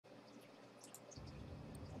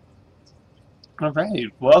Alright,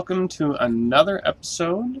 welcome to another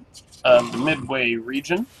episode of the Midway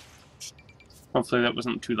region. Hopefully that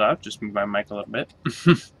wasn't too loud, just move my mic a little bit.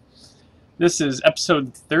 This is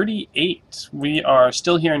episode 38. We are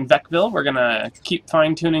still here in Vecville. We're gonna keep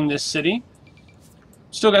fine-tuning this city.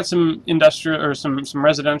 Still got some industrial, or some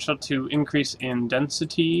residential to increase in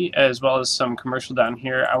density, as well as some commercial down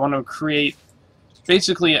here. I want to create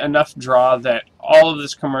basically enough draw that all of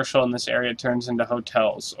this commercial in this area turns into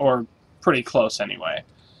hotels, or pretty close anyway.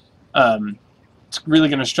 It's really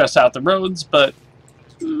going to stress out the roads, but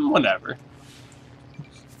whatever.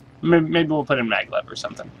 Maybe we'll put in maglev or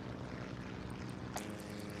something.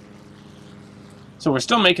 So we're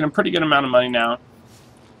still making a pretty good amount of money now.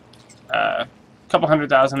 A couple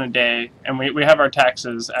 $100,000 a day, and we have our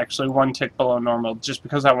taxes actually one tick below normal, just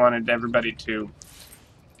because I wanted everybody to,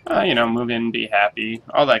 you know, move in, be happy,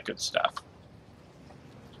 all that good stuff.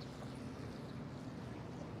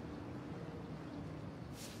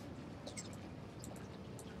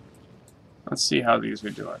 Let's see how these are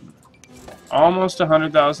doing. Almost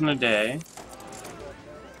 100,000 a day,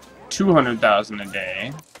 200,000 a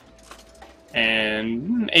day,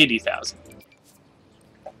 and 80,000.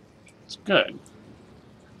 It's good.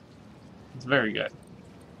 It's very good.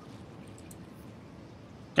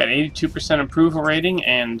 Got 82% approval rating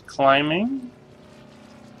and climbing.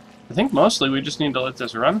 I think mostly we just need to let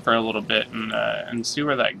this run for a little bit and see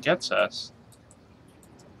where that gets us.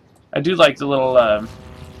 I do like the little.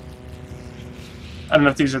 I don't know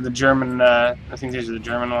if these are the German, I think these are the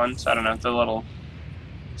German ones. I don't know, the little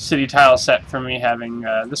city tile set for me having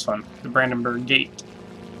this one, the Brandenburg Gate.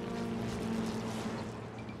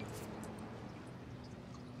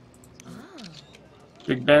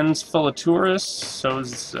 Big Ben's full of tourists, so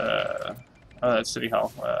is, oh, that's City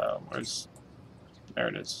Hall. There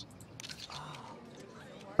it is.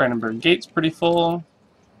 Brandenburg Gate's pretty full.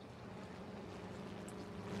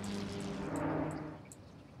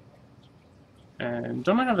 And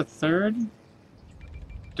don't I have a third?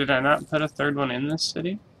 Did I not put a third one in this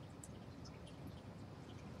city?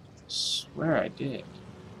 Swear I did.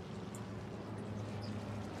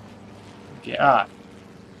 Yeah.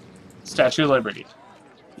 Statue of Liberty.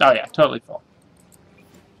 Oh yeah, totally full.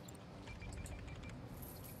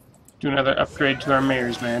 Do another upgrade to our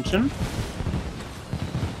mayor's mansion.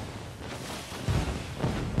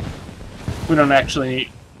 We don't actually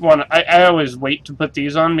want. I always wait to put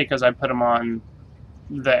these on because I put them on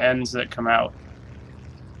the ends that come out.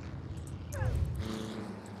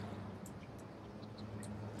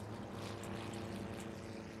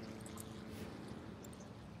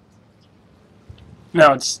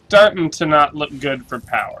 Now it's starting to not look good for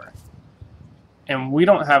power. And we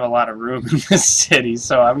don't have a lot of room in this city,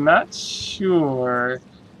 so I'm not sure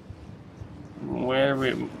where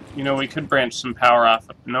we... You know, we could branch some power off.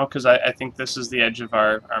 No, because I think this is the edge of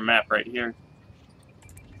our map right here.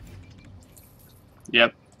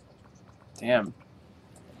 Yep. Damn.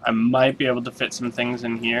 I might be able to fit some things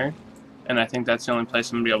in here, and I think that's the only place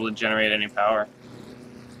I'm going to be able to generate any power.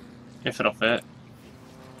 If it'll fit.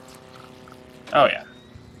 Oh yeah.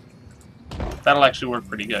 That'll actually work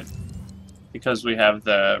pretty good, because we have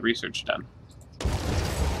the research done.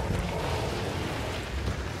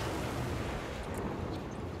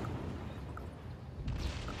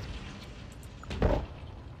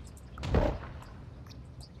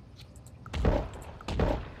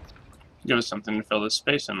 Give us something to fill this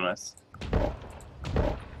space in with.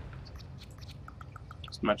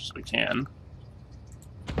 As much as we can.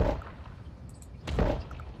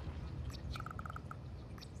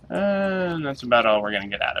 And that's about all we're going to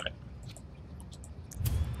get out of it.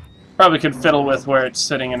 Probably could fiddle with where it's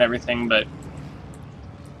sitting and everything, but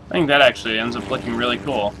I think that actually ends up looking really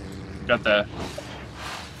cool. Got the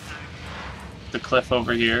cliff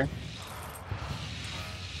over here.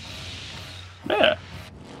 Yeah.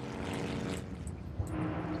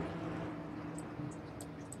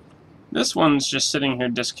 This one's just sitting here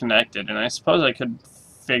disconnected, and I suppose I could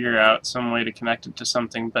figure out some way to connect it to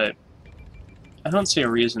something, but I don't see a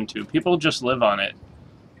reason to. People just live on it.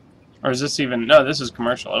 Or is this even... No, this is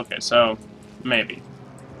commercial. Okay, so maybe.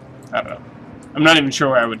 I don't know. I'm not even sure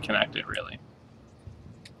where I would connect it, really.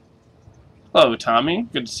 Hello, Tommy.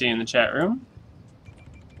 Good to see you in the chat room.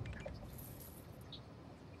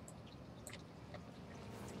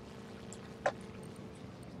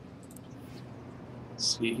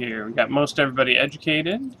 Let's see here. We got most everybody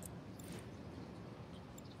educated.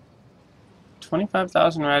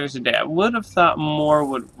 25,000 riders a day. I would have thought more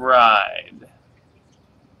would ride.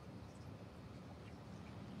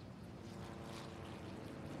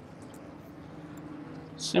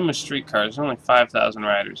 Same with streetcars, only 5,000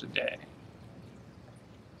 riders a day.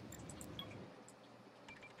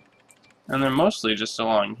 And they're mostly just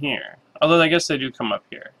along here. Although I guess they do come up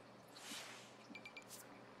here.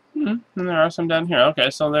 And there are some down here. Okay,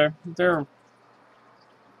 so they're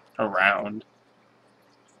around.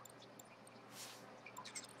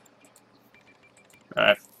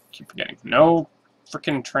 I keep forgetting. No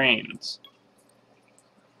frickin' trains.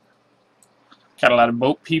 Got a lot of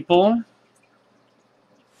boat people.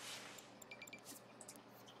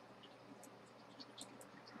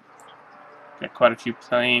 Got quite a few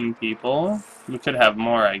plane people. We could have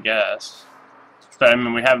more, I guess. But, I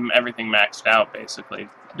mean, we have everything maxed out, basically.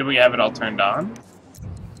 Do we have it all turned on?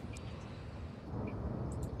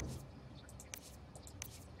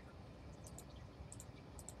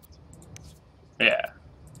 Yeah.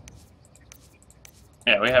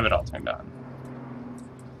 Yeah, we have it all turned on.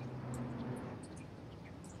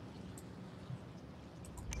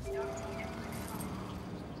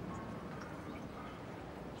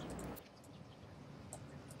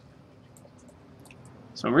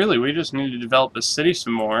 So really, we just need to develop the city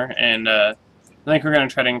some more, and I think we're going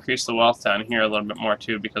to try to increase the wealth down here a little bit more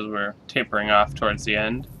too, because we're tapering off towards the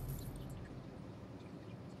end.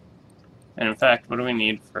 And in fact, what do we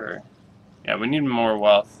need for... Yeah, we need more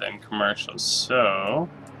wealth than commercials, so...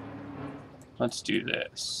 Let's do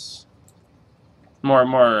this.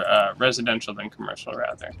 More residential than commercial,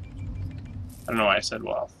 rather. I don't know why I said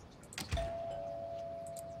wealth.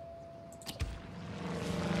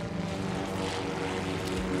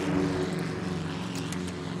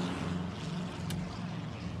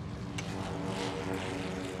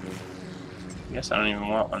 I guess I don't even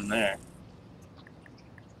want one there.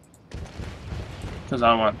 Because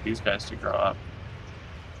I want these guys to grow up.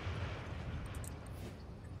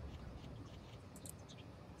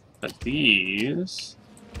 But these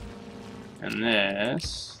and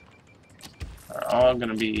this are all going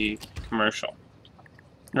to be commercial.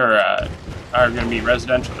 Or are going to be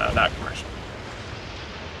residential now, not commercial.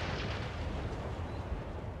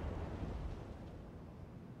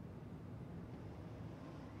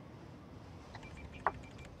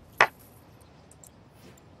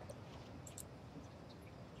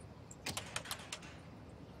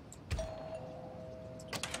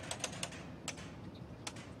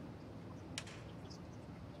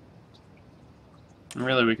 And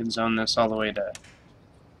really, we can zone this all the way to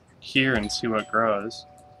here and see what grows.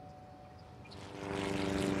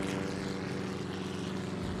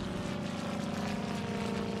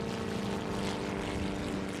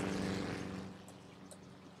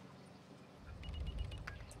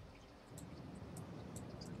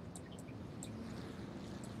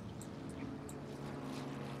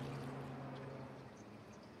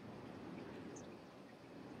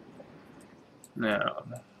 Now,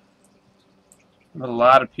 a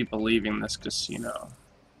lot of people leaving this casino.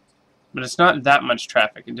 But it's not that much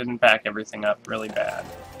traffic. It didn't back everything up really bad.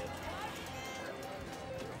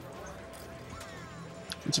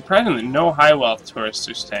 It's surprising that no high-wealth tourists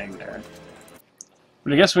are staying there.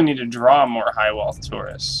 But I guess we need to draw more high-wealth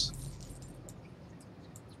tourists.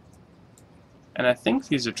 And I think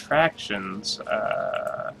these attractions,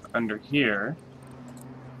 under here,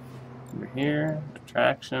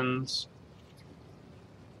 attractions...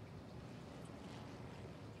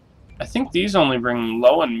 I think these only bring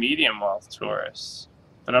low and medium wealth tourists,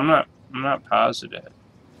 but I'm not positive.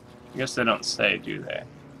 I guess they don't say, do they?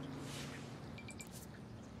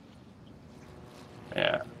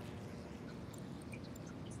 Yeah.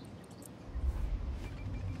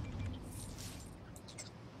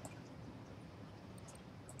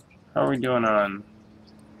 How are we doing on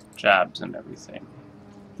jobs and everything?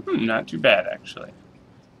 Not too bad, actually.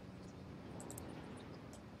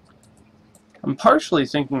 I'm partially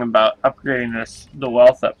thinking about upgrading the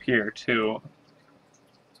wealth up here, too.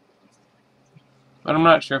 But I'm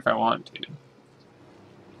not sure if I want to.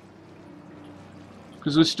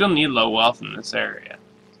 Because we still need low wealth in this area.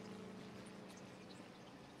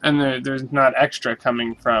 And there's not extra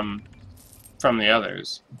coming from the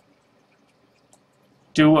others.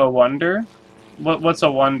 Do a wonder? What's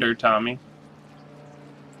a wonder, Tommy?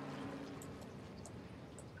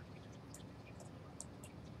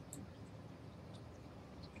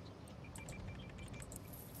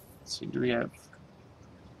 See,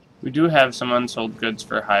 we do have some unsold goods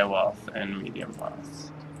for high wealth and medium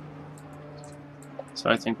wealth. So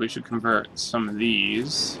I think we should convert some of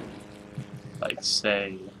these, like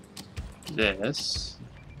say this,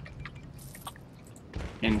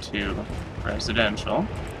 into residential.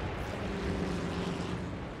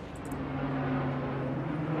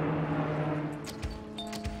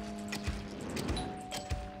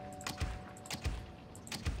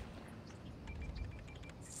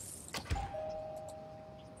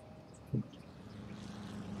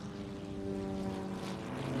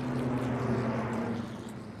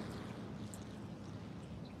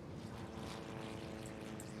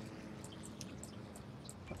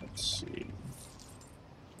 Let's see.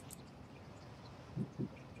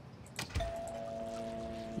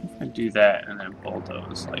 If I do that and then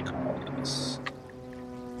bulldoze like all this.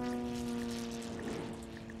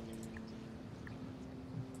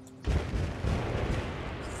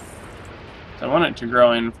 So I want it to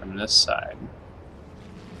grow in from this side.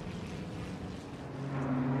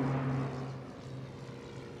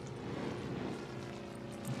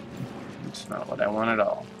 It's not what I want at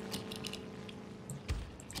all.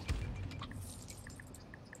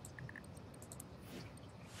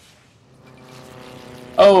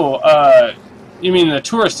 Oh, you mean the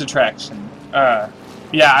tourist attraction? Yeah,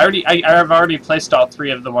 I've already placed all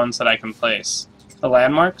 3 of the ones that I can place. The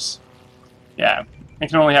landmarks? Yeah, I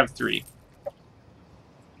can only have 3.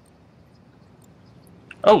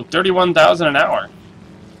 Oh, 31,000 an hour.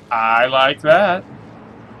 I like that.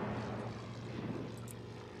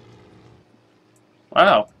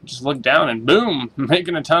 Wow, just look down and boom,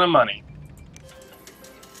 making a ton of money.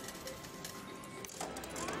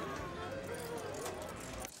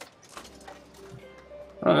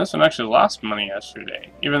 Oh, this one actually lost money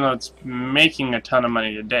yesterday, even though it's making a ton of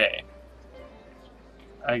money today.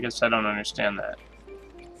 I guess I don't understand that.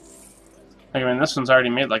 Like, I mean, this one's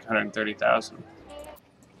already made like 130,000.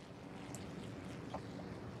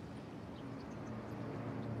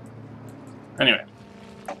 Anyway,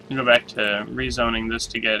 we go back to rezoning this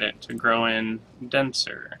to get it to grow in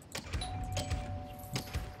denser.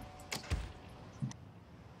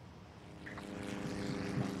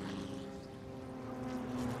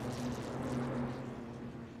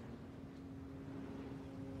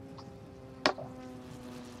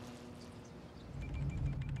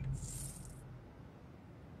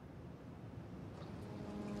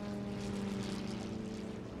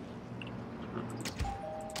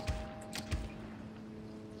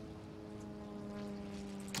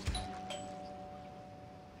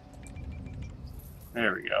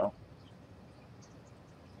 There we go.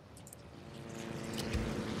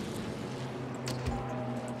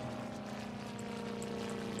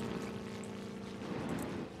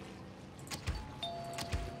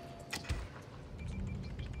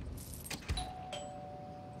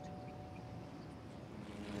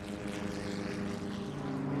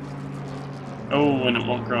 Oh, and it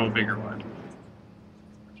won't grow a bigger one.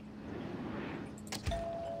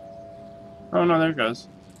 Oh no, there it goes.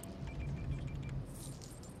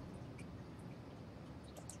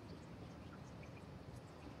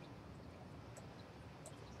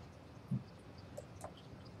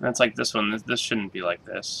 That's like this one. This shouldn't be like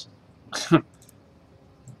this. Oh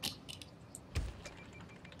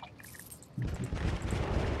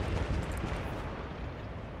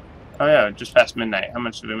yeah, just past midnight. How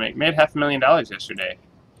much did we make? Made $500,000 yesterday.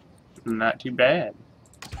 Not too bad.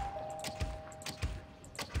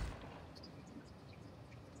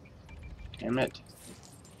 Damn it.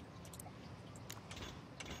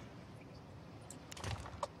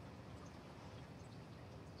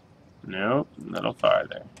 Nope, a little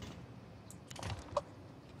farther.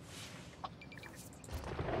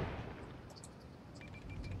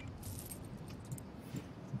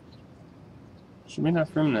 Should be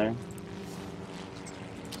enough room there.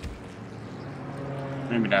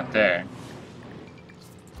 Maybe not there.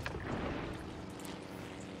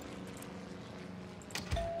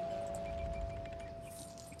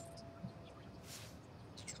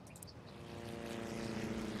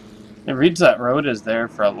 It reads that road is there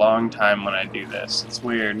for a long time when I do this. It's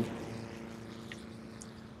weird.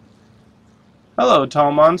 Hello,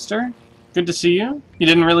 tall monster. Good to see you. You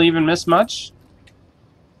didn't really even miss much?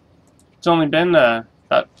 It's only been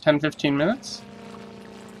about 10-15 minutes.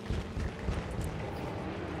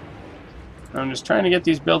 I'm just trying to get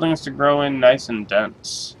these buildings to grow in nice and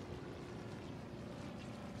dense.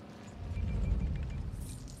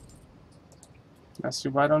 Now see,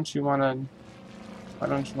 why don't you want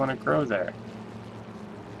to grow there?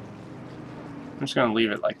 I'm just going to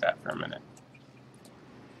leave it like that for a minute.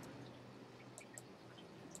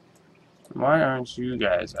 Why aren't you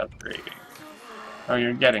guys upgrading? Oh,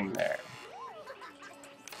 you're getting there.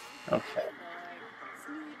 Okay.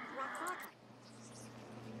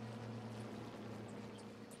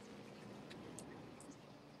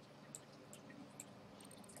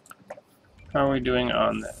 How are we doing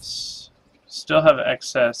on this? Still have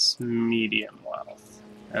excess medium wealth.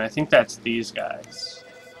 And I think that's these guys.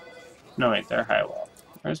 No, wait, they're high wealth.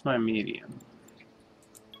 Where's my medium?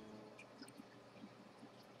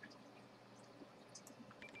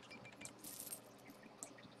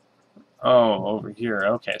 Oh, over here.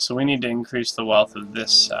 Okay, so we need to increase the wealth of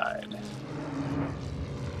this side.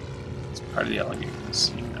 It's part of the alligator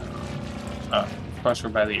casino. Oh, of course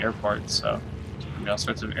we're by the airport, so Maybe all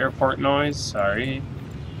sorts of airport noise. Sorry.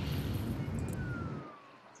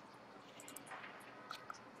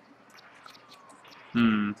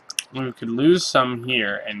 We could lose some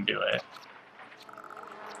here and do it.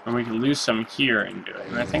 Or we could lose some here and do it.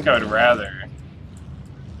 And I think I would rather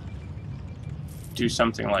do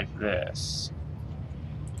something like this.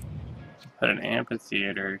 Put an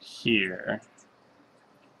amphitheater here.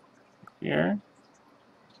 Here.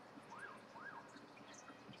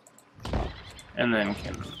 And then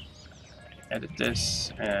can edit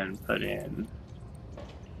this and put in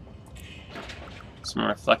some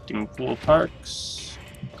reflecting pool parks.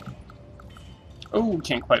 Oh,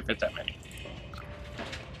 can't quite fit that many.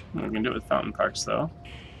 We can do it with fountain parks, though.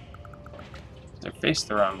 They're faced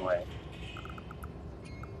the wrong way.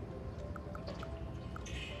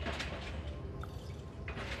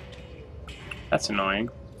 That's annoying.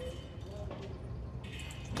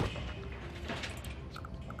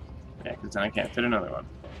 Yeah, because then I can't fit another one.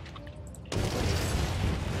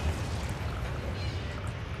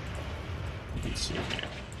 Let's see here.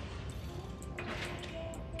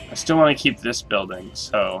 I still want to keep this building,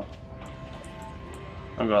 so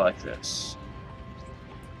I'll go like this.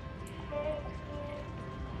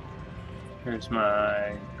 Here's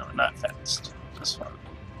my... no, not fenced. This one.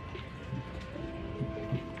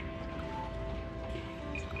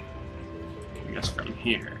 I guess from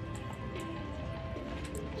here.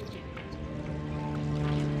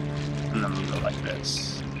 And then we'll go like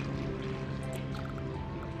this.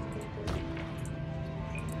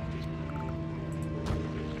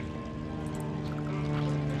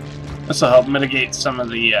 This will help mitigate some of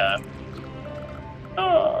the,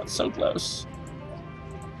 oh, it's so close.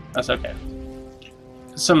 That's okay.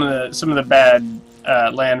 Some of the bad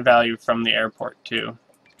land value from the airport too.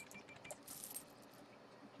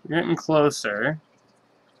 We're getting closer.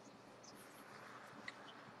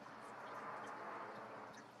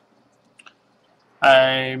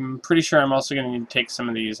 I'm pretty sure I'm also going to need to take some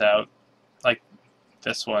of these out, like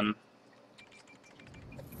this one,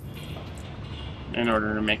 in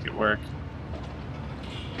order to make it work.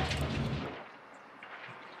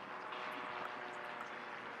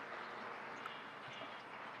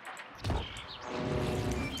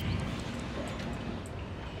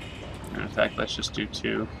 In fact, let's just do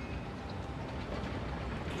 2.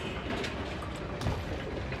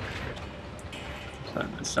 But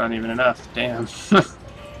it's not even enough. Damn.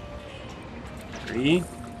 3.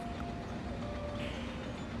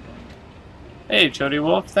 Hey, Chody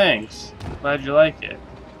Wolf, thanks. Glad you like it.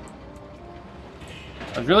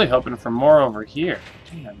 I was really hoping for more over here.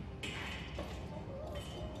 Damn.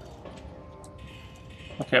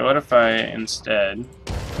 Okay, what if I instead...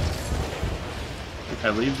 if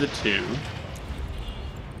I leave the 2...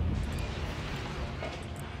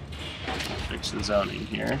 fix the zoning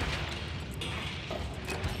here.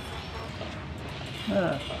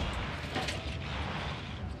 Oh,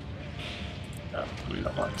 we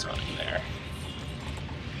don't want zoning there.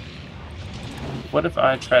 What if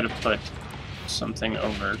I try to put something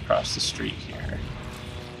over across the street here?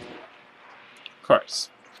 Of course,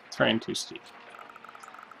 terrain too steep.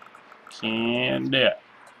 Can't do it.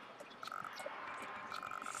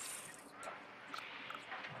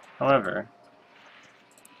 However,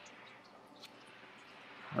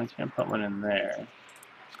 I can't put one in there.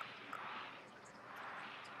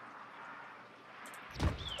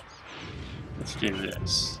 Let's do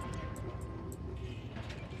this.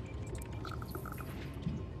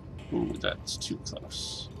 Ooh, that's too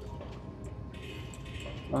close.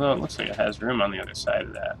 Although it looks like it has room on the other side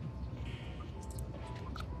of that.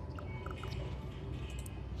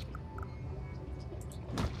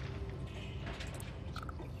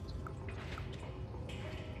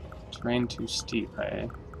 Terrain too steep, eh?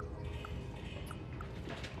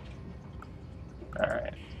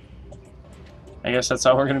 Alright. I guess that's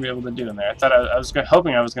all we're going to be able to do in there. I thought I was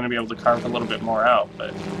hoping I was going to be able to carve a little bit more out, but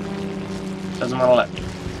it doesn't want to let me.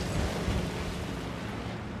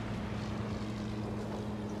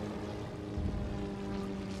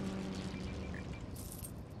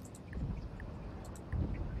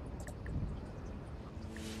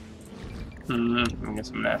 I guess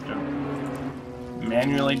I'm going to have to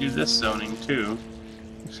manually do this zoning too.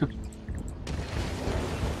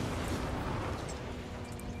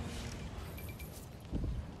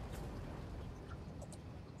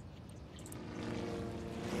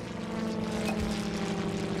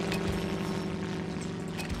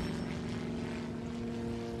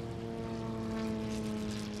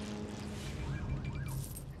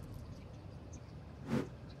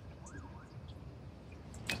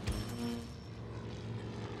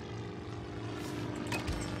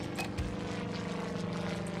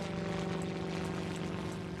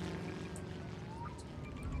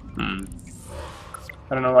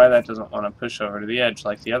 I don't know why that doesn't want to push over to the edge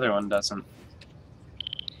like the other one doesn't.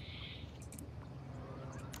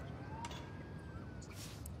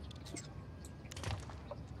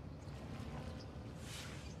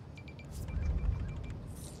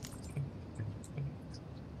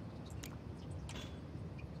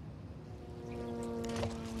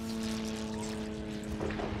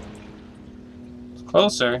 It's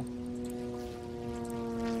closer.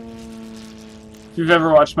 If you've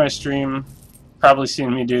ever watched my stream, probably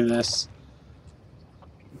seen me do this.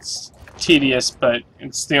 It's tedious, but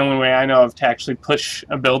it's the only way I know of to actually push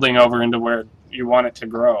a building over into where you want it to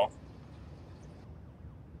grow.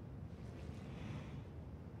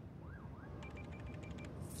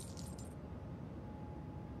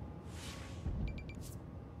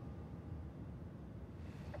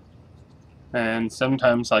 And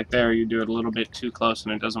sometimes, like there, you do it a little bit too close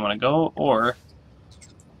and it doesn't want to go, or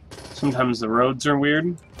sometimes the roads are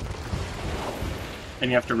weird and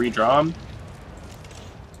you have to redraw them.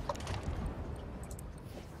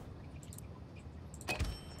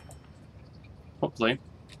 Hopefully.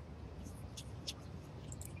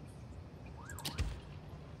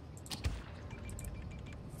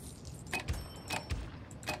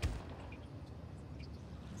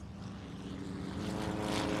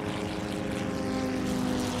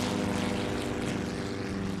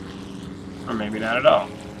 Or maybe not at all.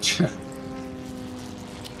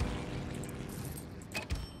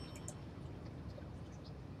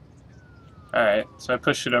 Alright, so I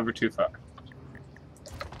pushed it over too far.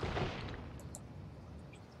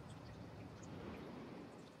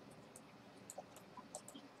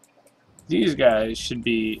 These guys should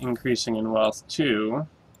be increasing in wealth too.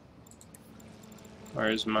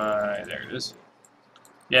 Where's my... there it is.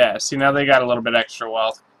 Yeah, see now they got a little bit extra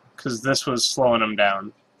wealth because this was slowing them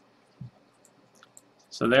down.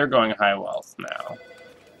 So they're going high wealth now.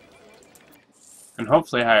 And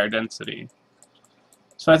hopefully higher density.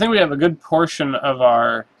 So I think we have a good portion of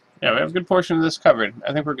our... yeah, we have a good portion of this covered.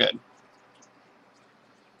 I think we're good.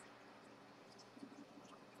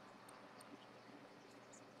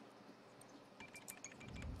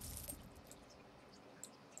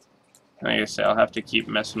 Like I say, I'll have to keep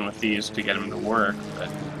messing with these to get them to work,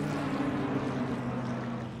 but...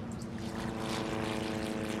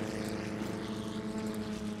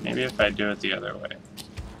 maybe if I do it the other way.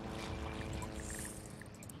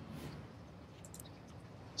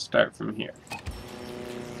 Start from here.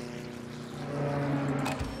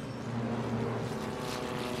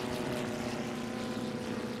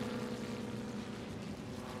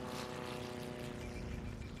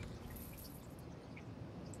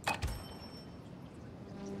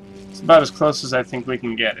 It's about as close as I think we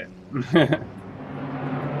can get it.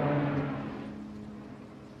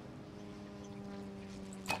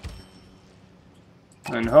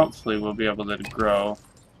 And hopefully we'll be able to grow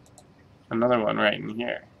another one right in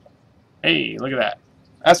here. Hey, look at that.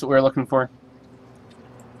 That's what we're looking for.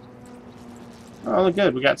 Oh, look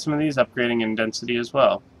good. We got some of these upgrading in density as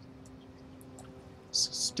well.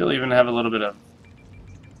 Still even have a little bit of...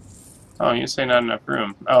 oh, you say not enough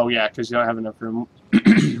room. Oh, yeah, because you don't have enough room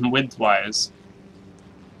width-wise.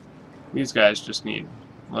 These guys just need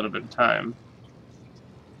a little bit of time.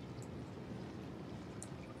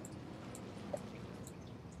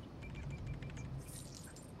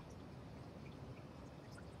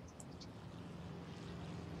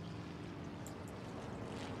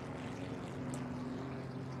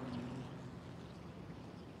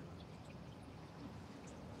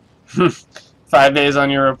 $5 days on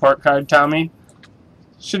your report card, Tommy.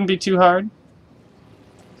 Shouldn't be too hard.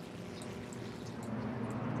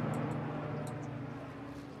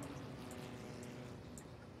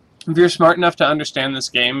 If you're smart enough to understand this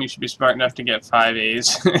game, you should be smart enough to get 5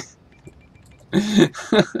 A's.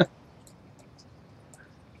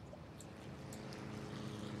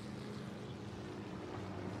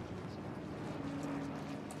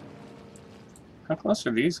 How close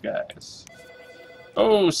are these guys?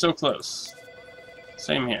 Oh, so close.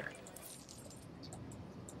 Same here.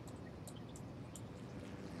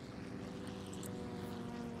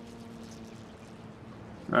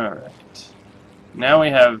 Alright. Now we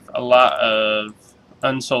have a lot of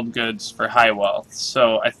unsold goods for high wealth,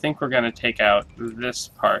 so I think we're going to take out this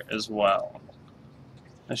part as well.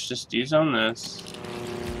 Let's just dezone this.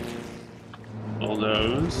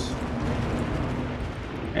 Bulldoze.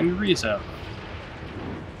 And rezone.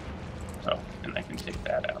 Oh, and I can take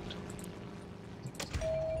that out.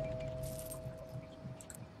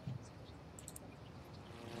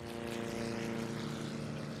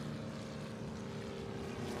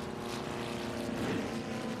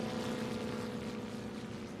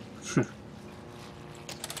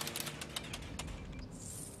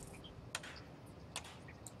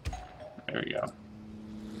 There we go.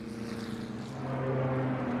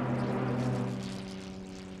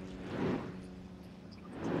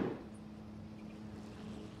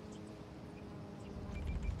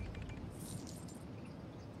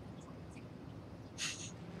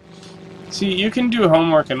 See, you can do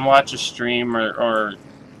homework and watch a stream, or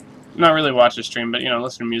not really watch a stream, but, you know,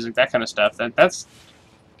 listen to music, that kind of stuff. That's...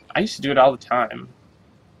 I used to do it all the time.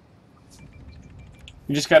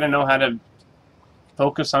 You just gotta know how to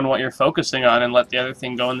focus on what you're focusing on and let the other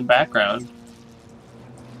thing go in the background.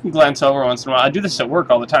 You glance over once in a while. I do this at work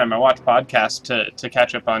all the time. I watch podcasts to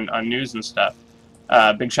catch up on news and stuff.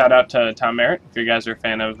 Big shout out to Tom Merritt, if you guys are a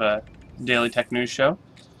fan of Daily Tech News Show.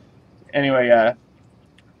 Anyway,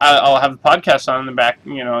 I'll have the podcast on in the back,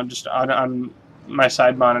 you know, just on my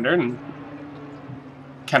side monitor, and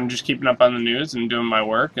kind of just keeping up on the news and doing my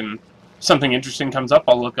work. And something interesting comes up,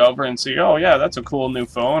 I'll look over and see, oh yeah, that's a cool new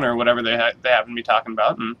phone, or whatever they happen to be talking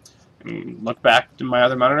about, and look back to my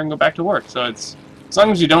other monitor and go back to work. So it's, as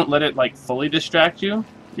long as you don't let it like fully distract you,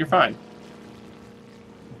 you're fine.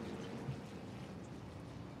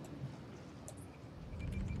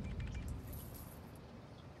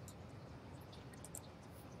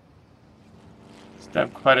 I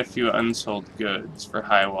have quite a few unsold goods for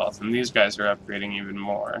high wealth, and these guys are upgrading even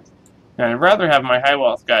more. And I'd rather have my high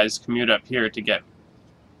wealth guys commute up here to get,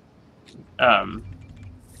 you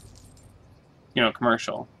know,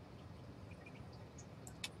 commercial.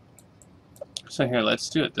 So here, let's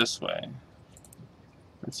do it this way.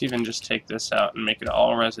 Let's even just take this out and make it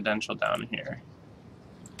all residential down here.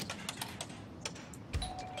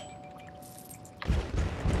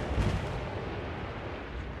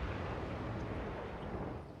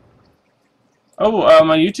 Oh,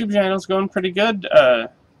 my YouTube channel's going pretty good,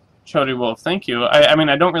 Chody Wolf, thank you. I mean,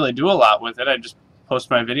 I don't really do a lot with it. I just post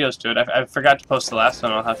my videos to it. I forgot to post the last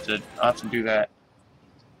one. I'll have to do that.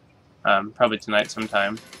 Probably tonight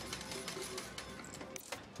sometime.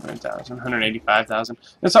 100,000, 185,000.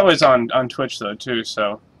 It's always on Twitch though too.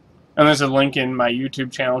 So, and there's a link in my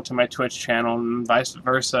YouTube channel to my Twitch channel, and vice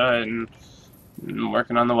versa. And I'm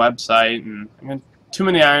working on the website, and I mean, too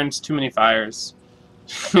many irons, too many fires.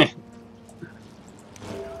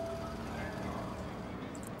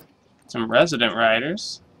 Some resident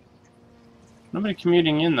riders. Nobody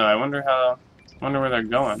commuting in though. I wonder where they're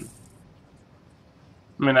going.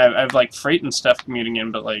 I mean, I've like freight and stuff commuting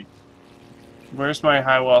in, but like, where's my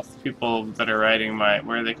high wealth people that are riding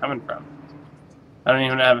where are they coming from? I don't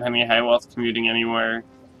even have any high wealth commuting anywhere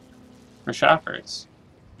for shoppers.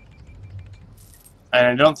 And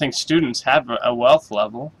I don't think students have a wealth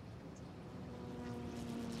level.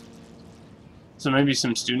 So maybe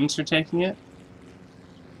some students are taking it?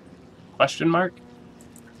 Question mark?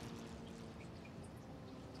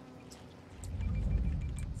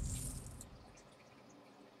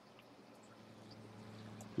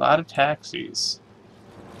 A lot of taxis.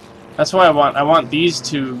 That's why I want these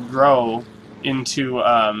to grow into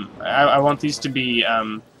I want these to be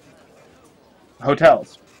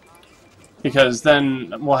hotels, because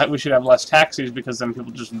then we should have less taxis, because then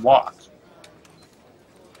people just walk.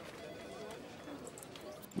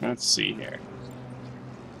 Let's see here.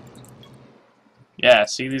 Yeah,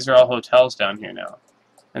 see, these are all hotels down here now.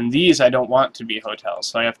 And these I don't want to be hotels,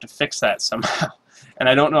 so I have to fix that somehow. And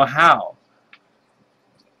I don't know how.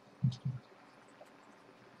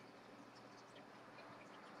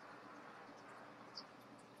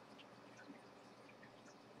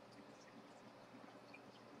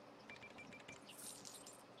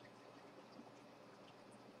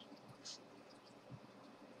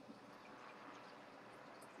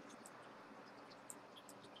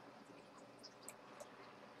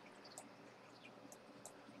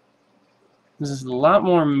 There's a lot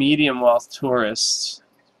more medium wealth tourists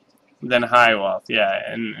than high wealth, yeah,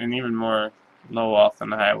 and even more low wealth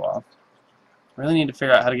than high wealth. I really need to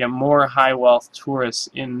figure out how to get more high wealth tourists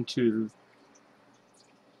into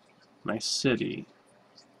my city,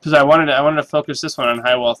 because I wanted to focus this one on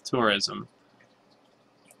high wealth tourism.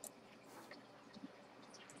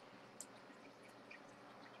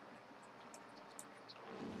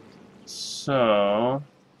 So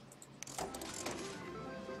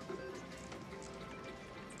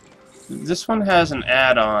this one has an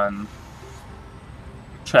add-on,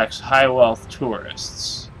 attracts high wealth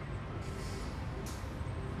tourists.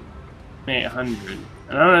 800,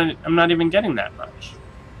 and I'm not even getting that much.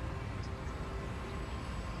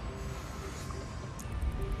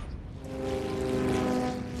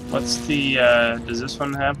 What's the does this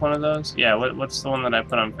one have one of those? Yeah, what's the one that I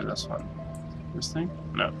put on for this one? This thing?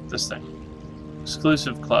 No, this thing.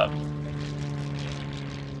 Exclusive club.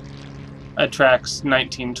 Attracts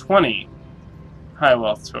 1920 high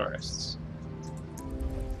wealth tourists.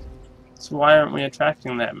 So why aren't we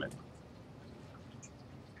attracting that many?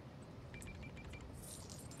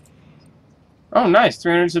 Oh, nice.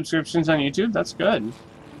 300 subscriptions on YouTube? That's good.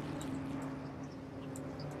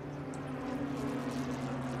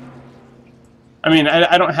 I mean,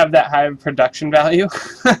 I don't have that high of production value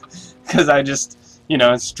because I just, you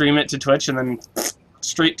know, stream it to Twitch and then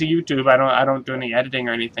straight to YouTube. I don't do any editing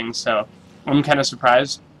or anything, so I'm kind of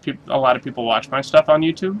surprised a lot of people watch my stuff on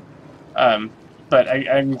YouTube. But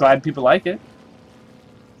I'm glad people like it.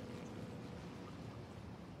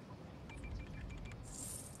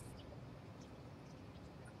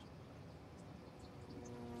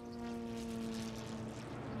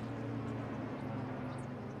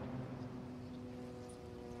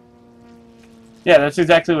 Yeah, that's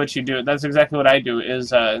exactly what you do. That's exactly what I do,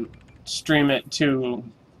 is stream it to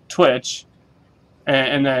Twitch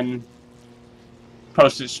and then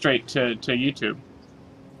post it straight to YouTube.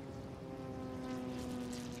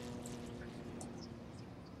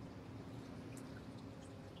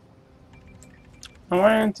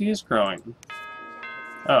 Why aren't these growing?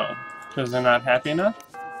 Oh, because they're not happy enough?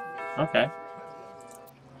 Okay.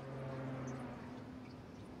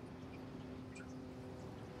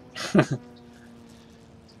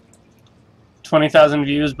 $20,000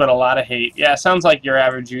 views, but a lot of hate. Yeah, sounds like your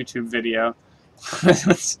average YouTube video.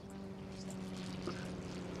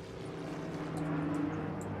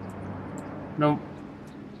 No.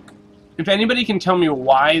 If anybody can tell me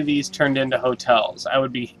why these turned into hotels, I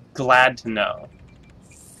would be glad to know.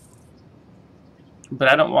 But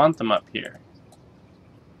I don't want them up here.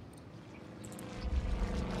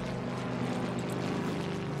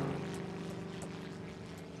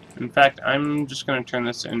 In fact, I'm just going to turn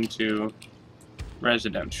this into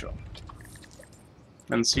residential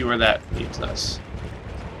and see where that leads us.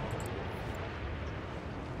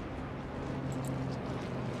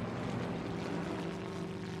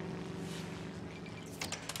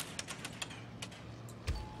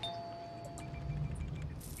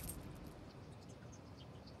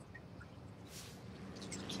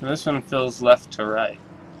 So this one fills left to right.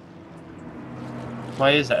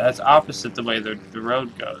 Why is that? That's opposite the way the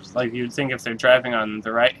road goes. Like, you'd think if they're driving on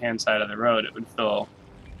the right-hand side of the road, it would fill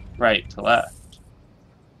right to left.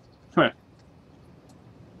 Huh.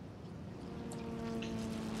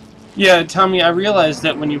 Yeah, Tommy, I realized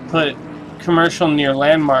that when you put commercial near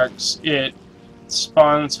landmarks, it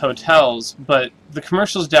spawns hotels, but the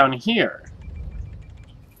commercial's down here.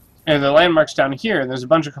 And the landmark's down here, and there's a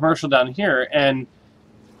bunch of commercial down here, and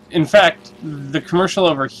in fact, the commercial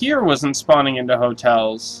over here wasn't spawning into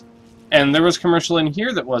hotels, and there was commercial in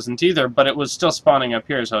here that wasn't either, but it was still spawning up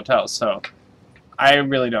here as hotels, so I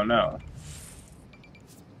really don't know.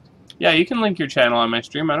 Yeah, you can link your channel on my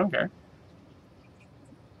stream, I don't care.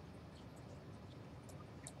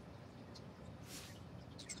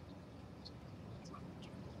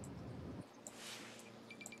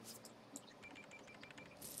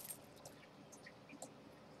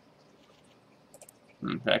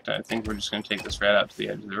 In fact, I think we're just going to take this right out to the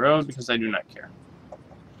edge of the road because I do not care.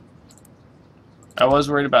 I was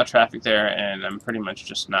worried about traffic there, and I'm pretty much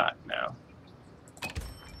just not now.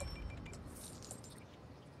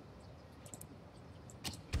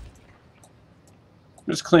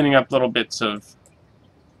 Just cleaning up little bits of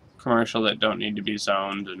commercial that don't need to be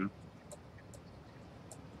zoned and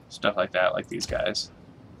stuff like that, like these guys.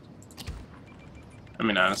 I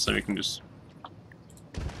mean, honestly, we can just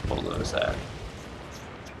bulldoze that.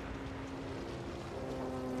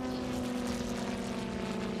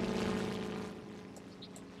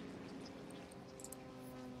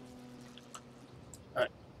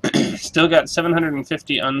 Still got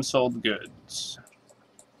 750 unsold goods.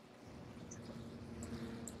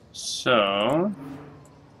 So,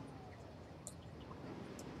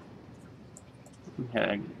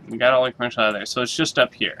 okay, we got all the commercial out of there. So it's just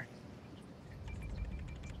up here.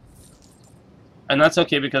 And that's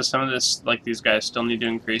okay because some of this, like these guys, still need to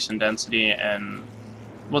increase in density, and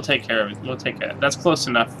we'll take care of it. We'll take care of it. That's close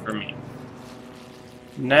enough for me.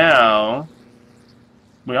 Now,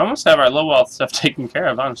 we almost have our low wealth stuff taken care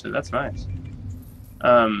of, honestly. That's nice.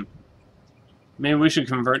 Maybe we should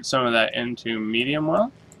convert some of that into medium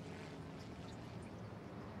wealth.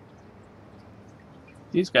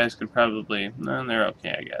 These guys could probably... No, they're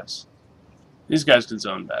okay, I guess. These guys could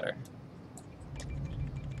zone better.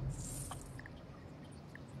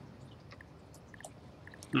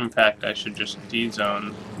 In fact, I should just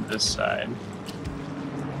de-zone this side.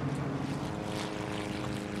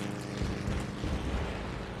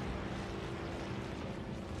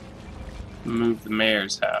 Move the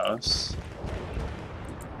mayor's house.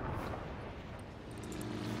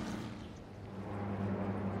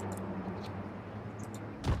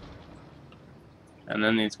 And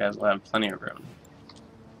then these guys will have plenty of room.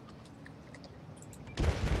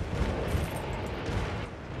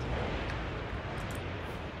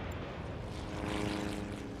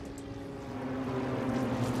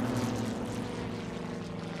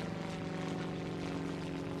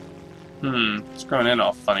 It's growing in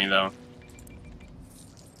all funny though.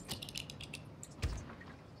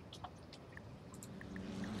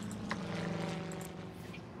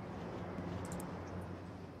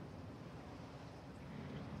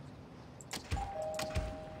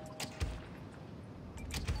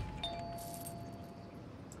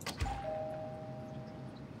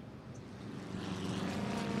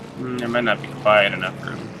 There might not be quiet enough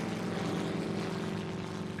room.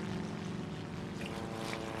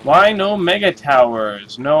 Why no mega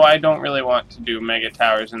towers? No, I don't really want to do mega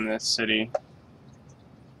towers in this city.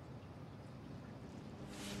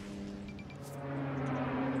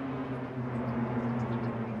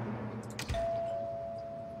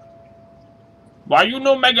 Why you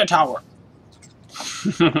no mega tower?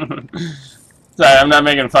 Sorry, I'm not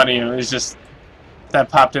making fun of you. It's just that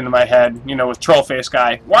popped into my head, you know, with troll face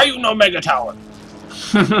guy. Why you no mega tower?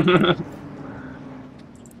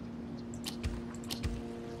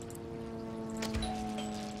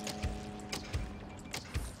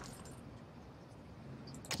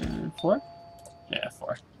 4? Yeah,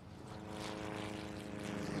 4.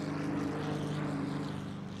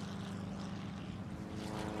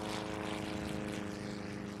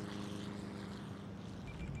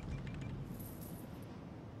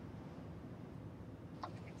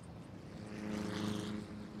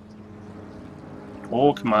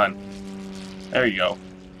 Oh, come on. There you go.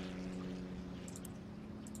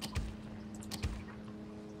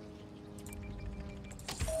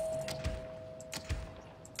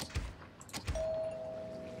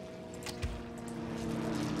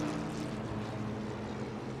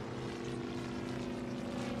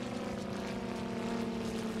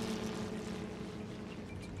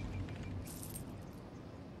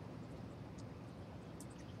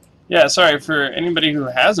 Yeah, sorry, for anybody who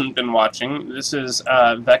hasn't been watching, this is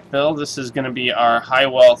Vecville. This is going to be our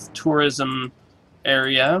high-wealth tourism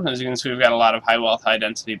area. As you can see, we've got a lot of high-wealth,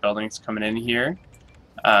 high-density buildings coming in here.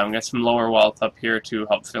 We've got some lower wealth up here to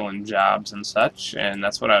help fill in jobs and such, and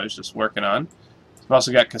that's what I was just working on. We've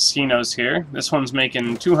also got casinos here. This one's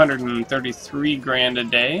making 233 grand a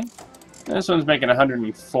day. This one's making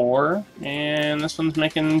 104, and this one's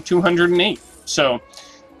making 208. So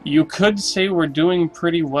you could say we're doing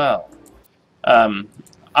pretty well.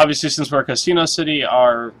 Obviously, since we're a casino city,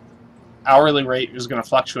 our hourly rate is going to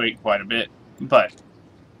fluctuate quite a bit, but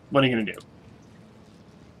what are you going to do?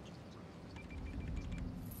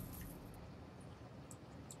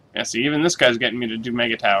 Yeah, see, even this guy's getting me to do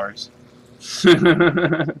mega towers.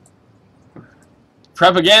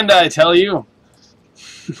 Propaganda, I tell you.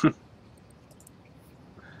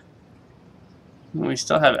 We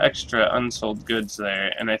still have extra unsold goods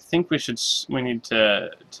there, and I think we need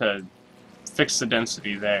to fix the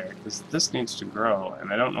density there, because this needs to grow,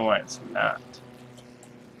 and I don't know why it's not.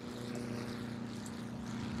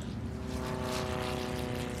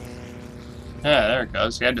 Yeah, there it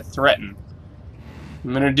goes. You had to threaten.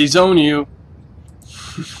 I'm gonna dezone you.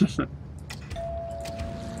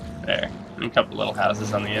 There. And a couple little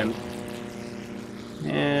houses on the end.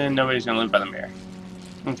 And nobody's gonna live by the mirror.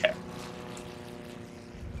 Okay.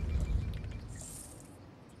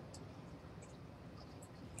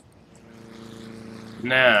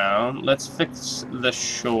 Now, let's fix the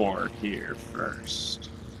shore here first.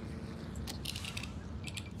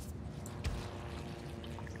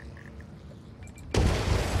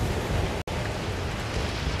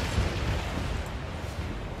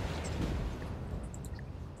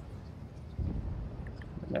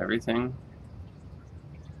 Everything.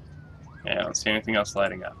 Yeah, I don't see anything else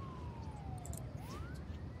lighting up.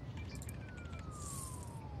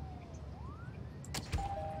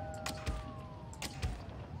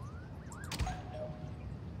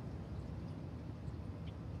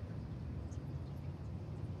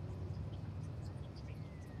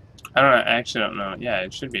 I don't know, I actually don't know. Yeah,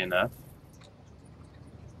 it should be enough.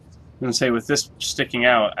 I'm gonna say with this sticking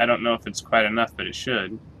out, I don't know if it's quite enough, but it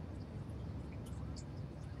should.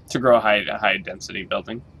 To grow a high density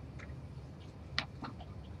building.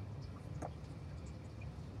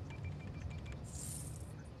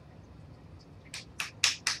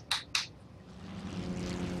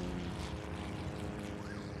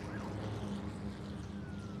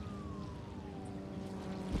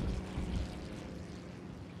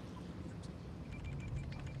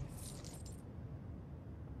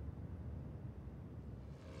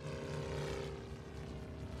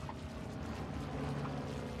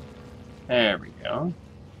 There we go.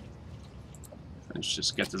 Let's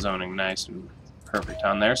just get the zoning nice and perfect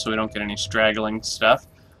on there so we don't get any straggling stuff.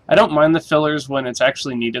 I don't mind the fillers when it's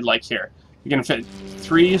actually needed, like here. You can fit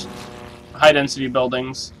 3 high-density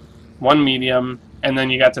buildings, 1 medium, and then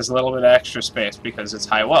you got this little bit of extra space because it's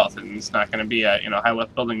high wealth, and it's not going to be a, high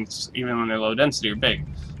wealth buildings even when they're low density or big.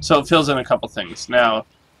 So it fills in a couple things. Now,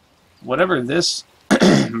 whatever this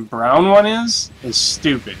brown one is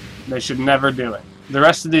stupid. They should never do it. The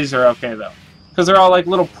rest of these are okay though, because they're all like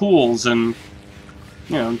little pools and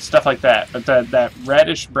stuff like that. But that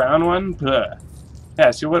reddish brown one, ugh.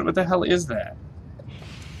 Yeah. See what the hell is that?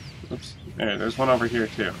 Oops. There's one over here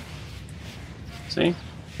too. See?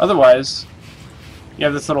 Otherwise, you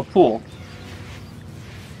have this little pool.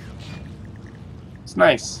 It's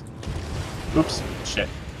nice. Oops. Shit.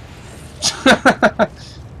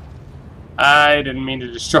 I didn't mean to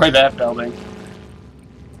destroy that building.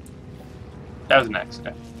 That was an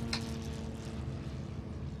accident.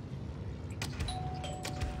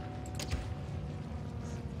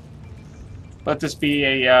 Let this be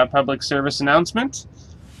a public service announcement.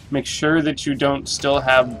 Make sure that you don't still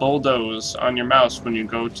have bulldoze on your mouse when you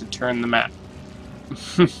go to turn the map.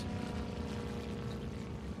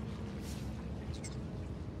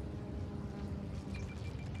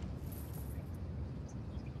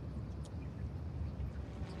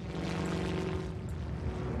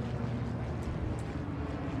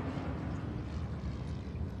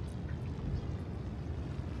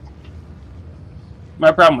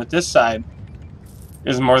 My problem with this side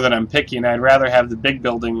is more that I'm picky, and I'd rather have the big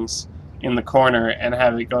buildings in the corner and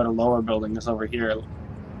have it go to lower buildings over here.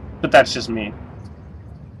 But that's just me.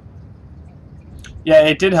 Yeah,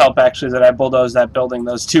 it did help actually that I bulldozed that building.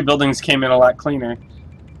 Those 2 buildings came in a lot cleaner.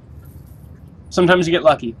 Sometimes you get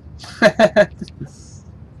lucky.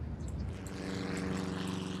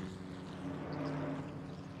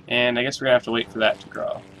 And I guess we're going to have to wait for that to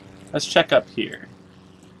grow. Let's check up here.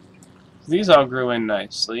 These all grew in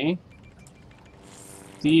nicely.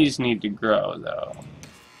 These need to grow, though.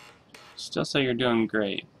 Still say you're doing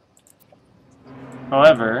great.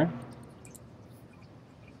 However,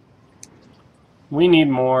 we need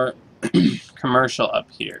more commercial up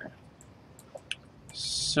here.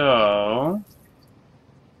 So,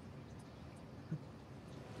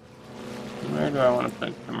 where do I want to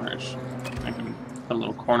put commercial? I can put a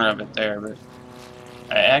little corner of it there, but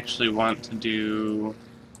I actually want to do...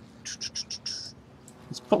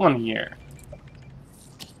 Let's put one here.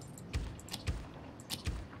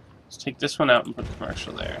 Let's take this one out and put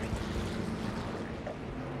commercial there.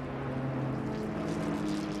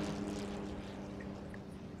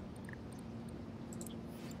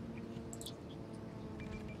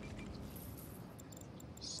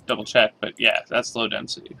 Let's double check, but yeah, that's low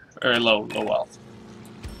density or low wealth.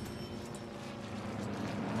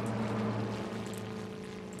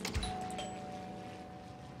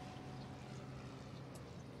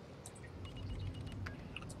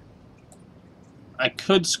 I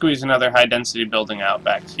could squeeze another high-density building out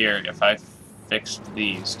back here if I fixed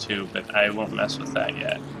these two, but I won't mess with that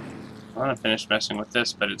yet. I want to finish messing with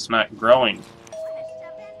this, but it's not growing.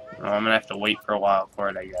 Well, I'm going to have to wait for a while for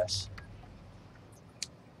it, I guess.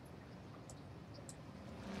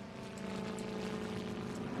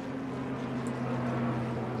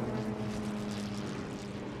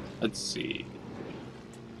 Let's see.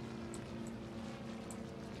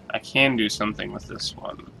 I can do something with this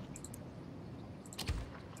one.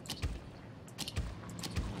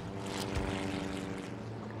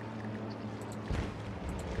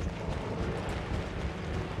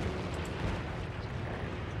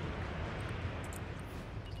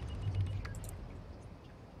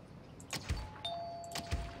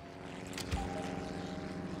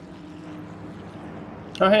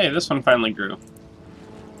 Oh hey, this one finally grew.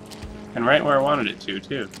 And right where I wanted it to,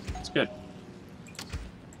 too. It's good.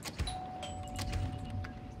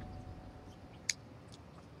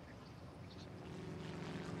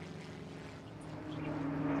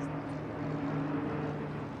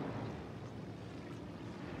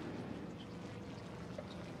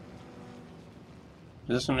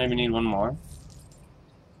 Does this one maybe need one more?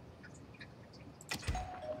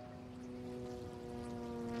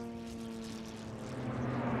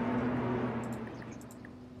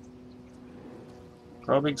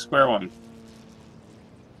 Grow a big square one.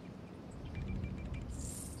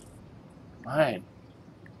 Why?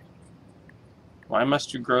 Why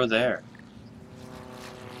must you grow there?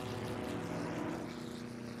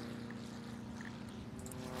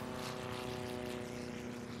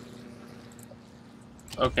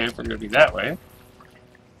 Okay, if we're going to be that way,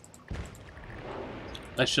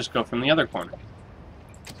 let's just go from the other corner.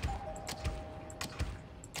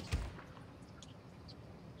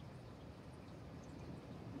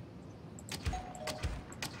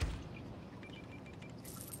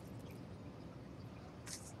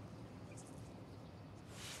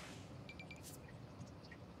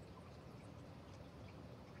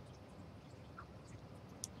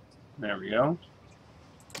 There we go.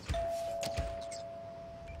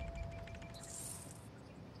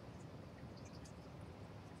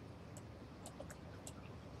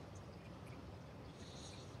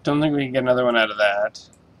 Don't think we can get another one out of that.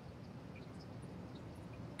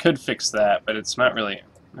 Could fix that, but it's not really...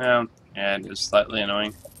 Well, yeah, it is slightly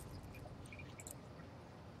annoying.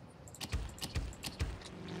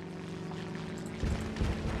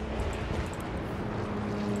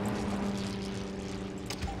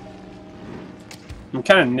 I'm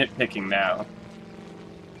kind of nitpicking now.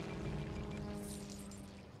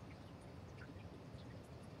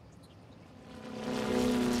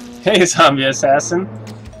 Hey, zombie assassin.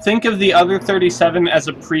 Think of the other 37 as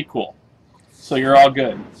a prequel. So you're all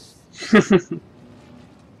good.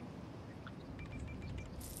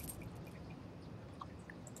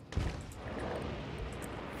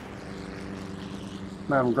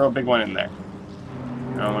 Grow a big one in there.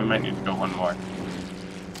 Oh, we might need to go one more.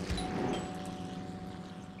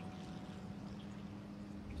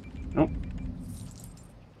 Nope.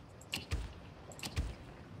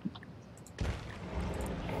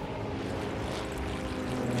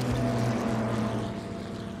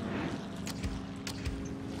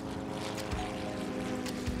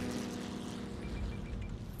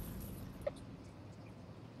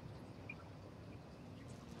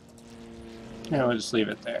 Yeah, we'll just leave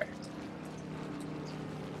it there.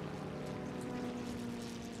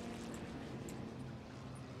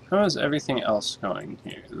 How is everything else going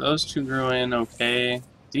here? Those two grew in okay.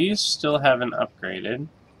 These still haven't upgraded.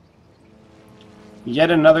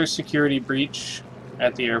 Yet another security breach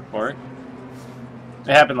at the airport.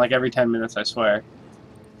 It happened like every 10 minutes, I swear.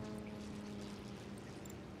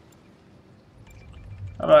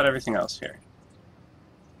 How about everything else here?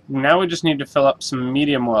 Now we just need to fill up some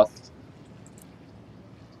medium wealth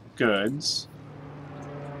goods.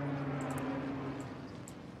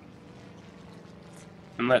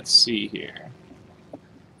 And let's see here.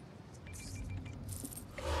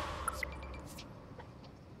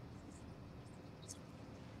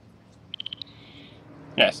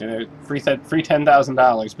 Yeah, see, there's free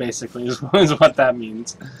 $10,000 basically is what that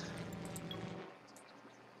means.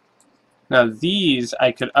 Now these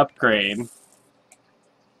I could upgrade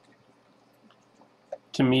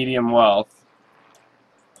to medium wealth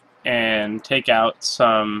and take out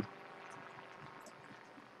some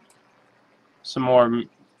more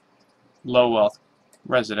low wealth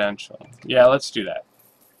residential. Yeah, let's do that.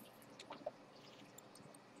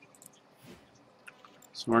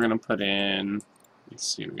 So we're gonna put in, let's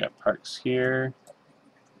see, we got parks here.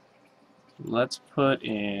 Let's put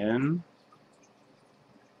in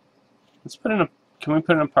a, can we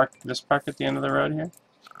put in a park, this park at the end of the road here?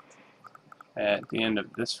 At the end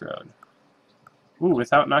of this road. Ooh,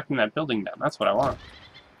 without knocking that building down. That's what I want.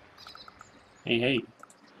 Hey, hey.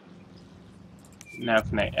 Now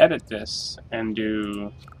can I edit this and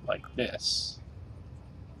do like this?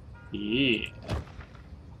 Yeah.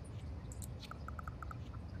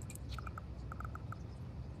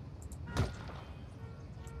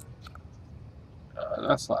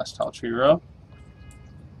 That's the last tall tree row.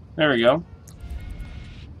 There we go.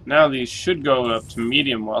 Now these should go up to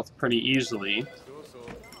medium wealth pretty easily.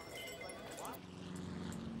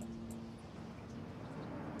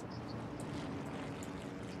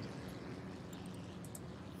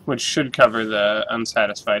 Which should cover the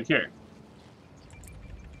unsatisfied here.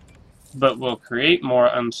 But we'll create more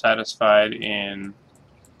unsatisfied in...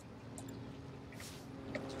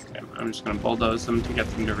 Okay, I'm just going to bulldoze them to get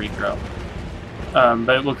them to regrow.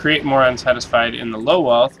 But it will create more unsatisfied in the low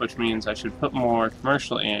wealth, which means I should put more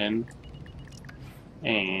commercial in.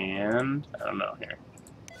 And I don't know here.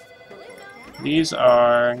 These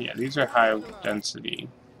are, yeah, these are high density.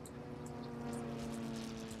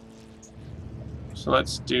 So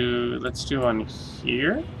let's do one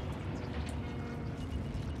here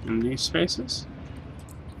in these spaces.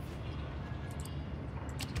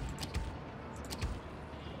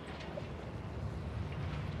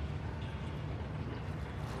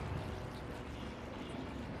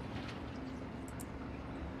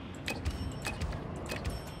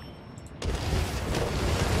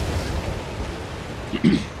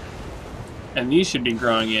 And these should be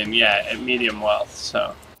growing in, yeah, at medium wealth,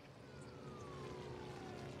 so.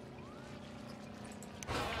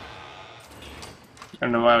 I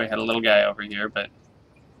don't know why we had a little guy over here, but...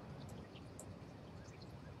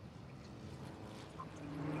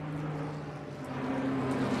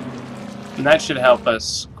 And that should help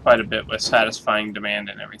us quite a bit with satisfying demand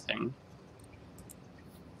and everything.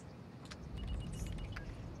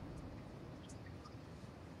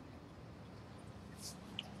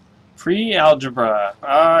 Pre-algebra.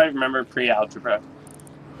 I remember pre-algebra.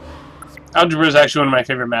 Algebra is actually one of my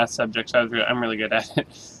favorite math subjects. I'm really good at it.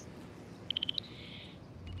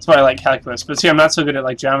 That's why I like calculus. But see, I'm not so good at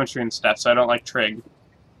like geometry and stuff, so I don't like trig.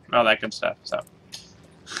 All that good stuff. So.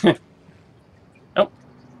 Oh,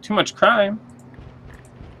 too much crime.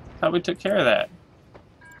 Thought we took care of that.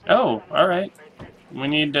 Oh, all right. We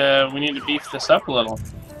need to beef this up a little.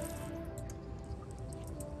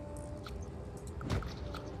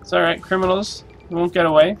 It's all right, criminals. We won't get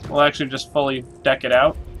away. We'll actually just fully deck it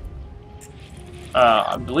out.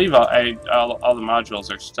 I believe all the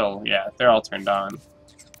modules are still, yeah, they're all turned on.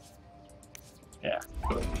 Yeah.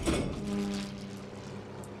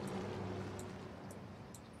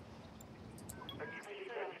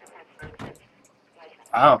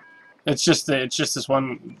 Wow. It's just this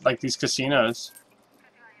one, like these casinos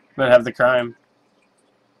that have the crime.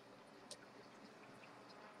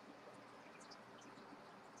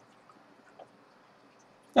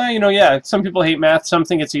 You know, yeah, some people hate math, some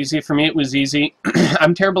think it's easy. For me, it was easy.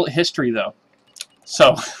 I'm terrible at history, though.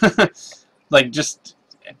 So, like, just...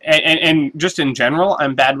 And just in general,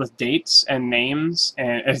 I'm bad with dates and names,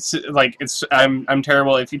 and it's like I'm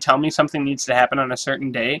terrible. If you tell me something needs to happen on a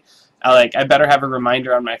certain day, I better have a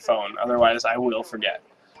reminder on my phone, otherwise I will forget.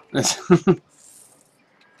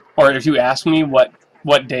 Or if you ask me what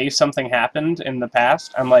day something happened in the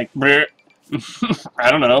past, I'm like, I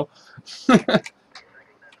don't know.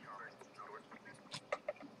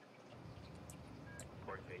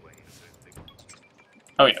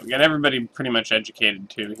 Oh yeah, we got everybody pretty much educated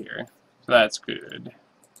too here, so that's good.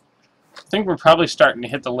 I think we're probably starting to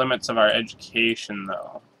hit the limits of our education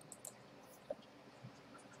though.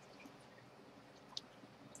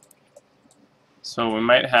 So we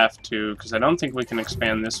might have to, because I don't think we can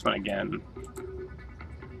expand this one again.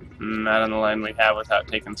 Not on the line we have without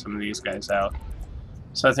taking some of these guys out.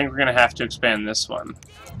 So I think we're going to have to expand this one.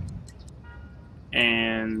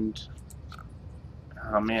 And...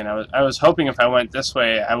 oh man, I was hoping if I went this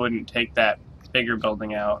way, I wouldn't take that bigger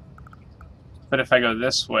building out. But if I go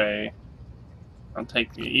this way, I'll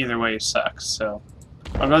take either way sucks. So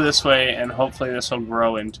I'll go this way, and hopefully this will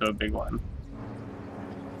grow into a big one.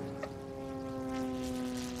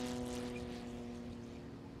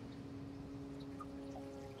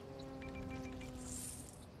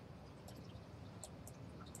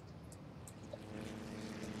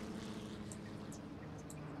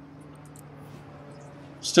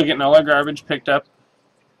 Still getting all our garbage picked up.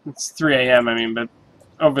 It's 3 a.m. I mean, but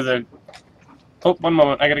over the... oh, one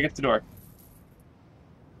moment. I gotta get the door.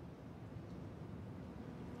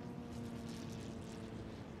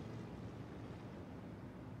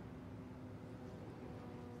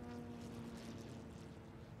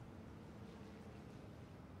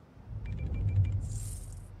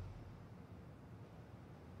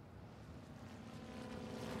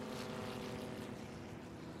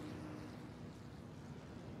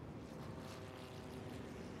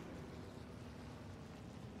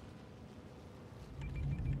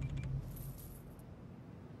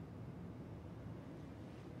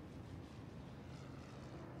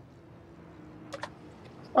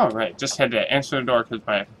 Alright, just had to answer the door because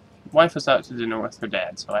my wife was out to dinner with her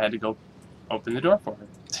dad, so I had to go open the door for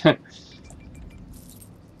her.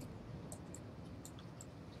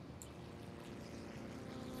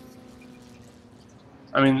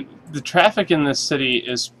 I mean, the traffic in this city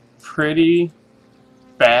is pretty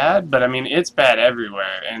bad, but I mean, it's bad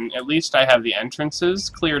everywhere, and at least I have the entrances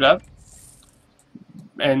cleared up.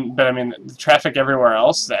 But I mean, the traffic everywhere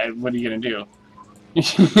else, what are you gonna do?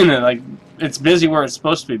 You know, like, it's busy where it's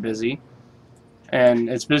supposed to be busy, and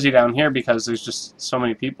it's busy down here because there's just so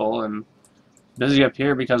many people, and busy up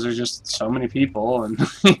here because there's just so many people, and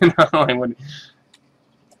you know, like, what...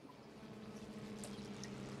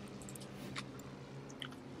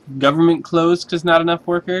 government closed because not enough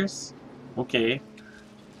workers? Okay.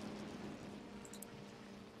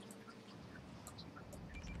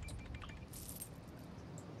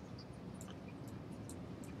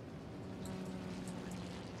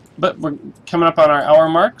 But we're coming up on our hour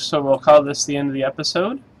mark, so we'll call this the end of the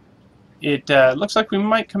episode. It looks like we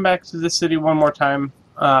might come back to the city one more time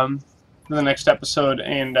for the next episode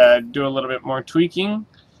and do a little bit more tweaking.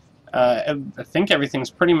 I think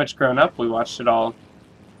everything's pretty much grown up. We watched it all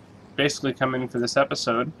basically come in for this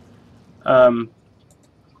episode. I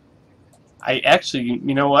actually,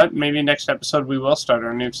 you know what? Maybe next episode we will start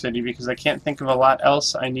our new city because I can't think of a lot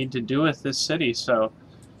else I need to do with this city, so...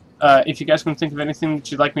 if you guys can think of anything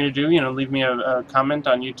that you'd like me to do, you know, leave me a comment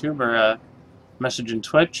on YouTube or a message in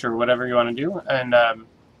Twitch or whatever you want to do. And,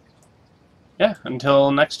 yeah,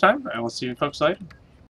 until next time, I will see you folks later.